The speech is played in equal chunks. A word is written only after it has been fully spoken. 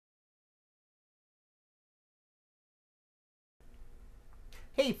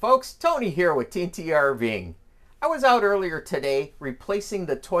Hey folks, Tony here with TNT RVing. I was out earlier today replacing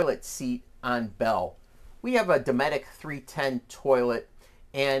the toilet seat on Bell. We have a Dometic 310 toilet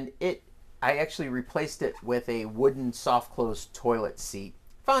and I actually replaced it with a wooden soft close toilet seat.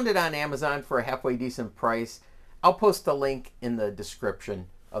 Found it on Amazon for a halfway decent price. I'll post a link in the description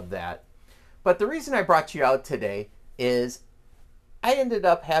of that. But the reason I brought you out today is I ended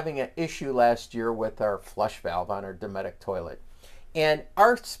up having an issue last year with our flush valve on our Dometic toilet. And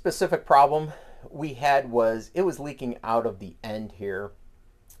our specific problem we had was it was leaking out of the end here.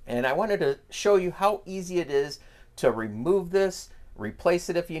 And I wanted to show you how easy it is to remove this, replace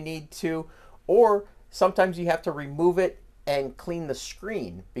it if you need to, or sometimes you have to remove it and clean the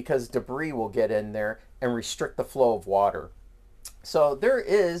screen because debris will get in there and restrict the flow of water. So there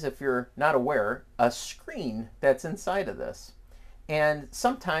is, if you're not aware, a screen that's inside of this. And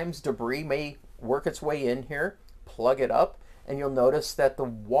sometimes debris may work its way in here, plug it up, and you'll notice that the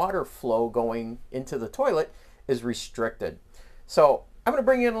water flow going into the toilet is restricted. So I'm going to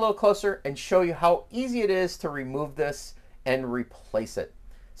bring you in a little closer and show you how easy it is to remove this and replace it.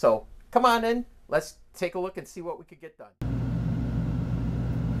 So come on in, let's take a look and see what we could get done.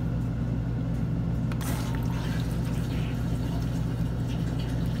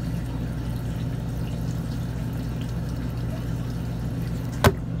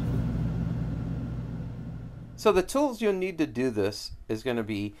 So the tools you'll need to do this is going to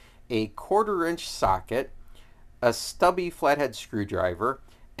be a 1/4-inch socket, a stubby flathead screwdriver,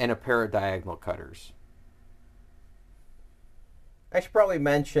 and a pair of diagonal cutters. I should probably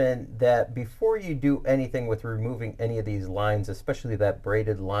mention that before you do anything with removing any of these lines, especially that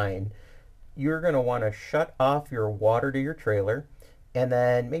braided line, you're going to want to shut off your water to your trailer and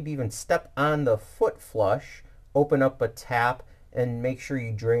then maybe even step on the foot flush, open up a tap, and make sure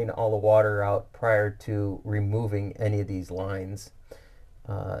you drain all the water out prior to removing any of these lines.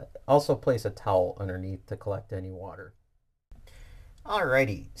 Also place a towel underneath to collect any water.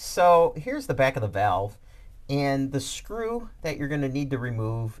 Alrighty, so here's the back of the valve, and the screw that you're going to need to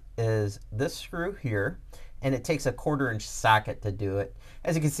remove is this screw here, and it takes a 1/4-inch socket to do it.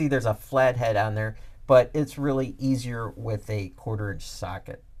 As you can see, there's a flathead on there, but it's really easier with a 1/4-inch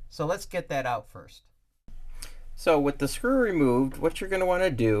socket. So let's get that out first. So with the screw removed, what you're going to want to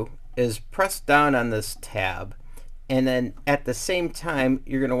do is press down on this tab, and then at the same time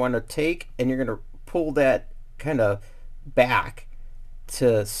you're going to want to take and you're going to pull that kind of back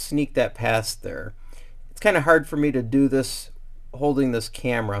to sneak that past there. It's kind of hard for me to do this holding this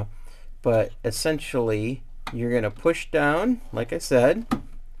camera, but essentially you're going to push down like I said,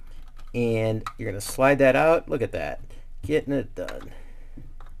 and you're going to slide that out. Look at that, getting it done,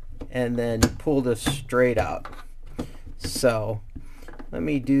 and then pull this straight out. So let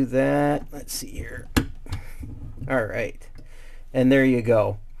me do that. Let's see here. All right, and there you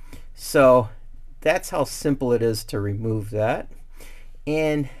go. So that's how simple it is to remove that,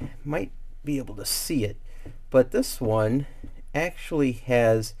 and might be able to see it, but this one actually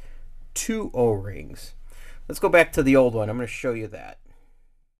has 2 O-rings. Let's go back to the old one. I'm going to show you that.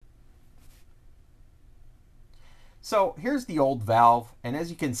 So here's the old valve, and as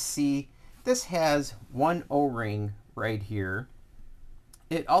you can see, this has 1 O-ring right here.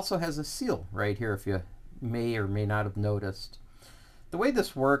 It also has a seal right here, if you may or may not have noticed. The way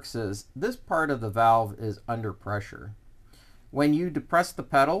this works is this part of the valve is under pressure. When you depress the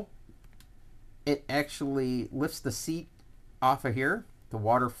pedal, it actually lifts the seat off of here. The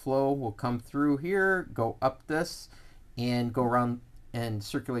water flow will come through here, go up this, and go around and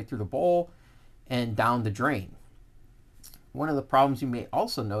circulate through the bowl and down the drain. One of the problems you may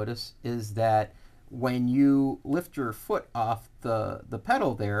also notice is that when you lift your foot off the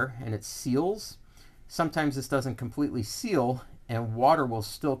pedal there and it seals, sometimes this doesn't completely seal and water will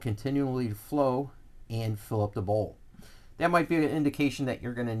still continually flow and fill up the bowl. That might be an indication that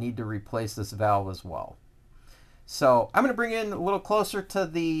you're going to need to replace this valve as well. So I'm going to bring in a little closer to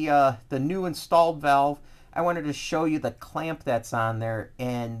the new installed valve. I wanted to show you the clamp that's on there,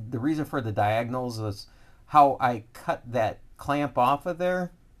 and the reason for the diagonals is how I cut that clamp off of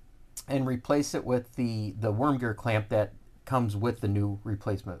there and replace it with the worm gear clamp that comes with the new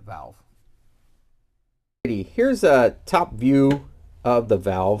replacement valve. Here's a top view of the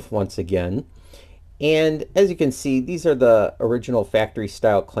valve once again, and as you can see, these are the original factory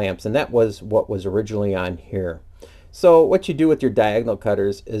style clamps, and that was what was originally on here. So what you do with your diagonal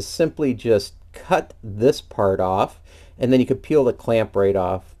cutters is simply just cut this part off, and then you can peel the clamp right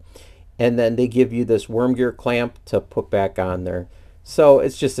off, and then they give you this worm gear clamp to put back on there. So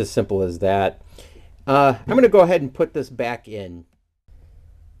it's just as simple as that. I'm going to go ahead and put this back in.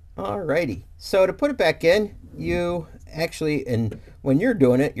 Alrighty, so to put it back in, you actually, and when you're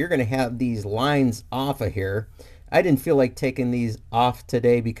doing it, you're going to have these lines off of here. I didn't feel like taking these off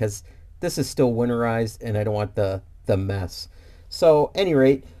today because this is still winterized and I don't want the mess. So at any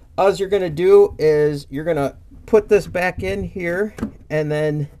rate, all you're going to do is you're going to put this back in here, and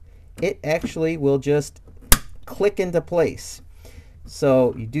then it actually will just click into place.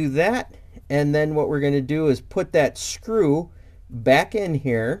 So you do that, and then what we're going to do is put that screw back in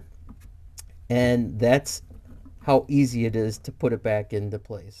here, and that's how easy it is to put it back into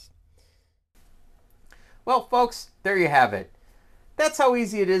place. Well, folks, there you have it. That's how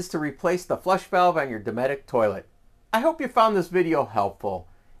easy it is to replace the flush valve on your Dometic toilet. I hope you found this video helpful,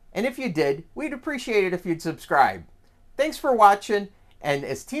 and if you did, we'd appreciate it if you'd subscribe. Thanks for watching, and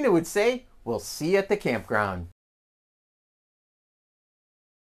as Tina would say, we'll see you at the campground.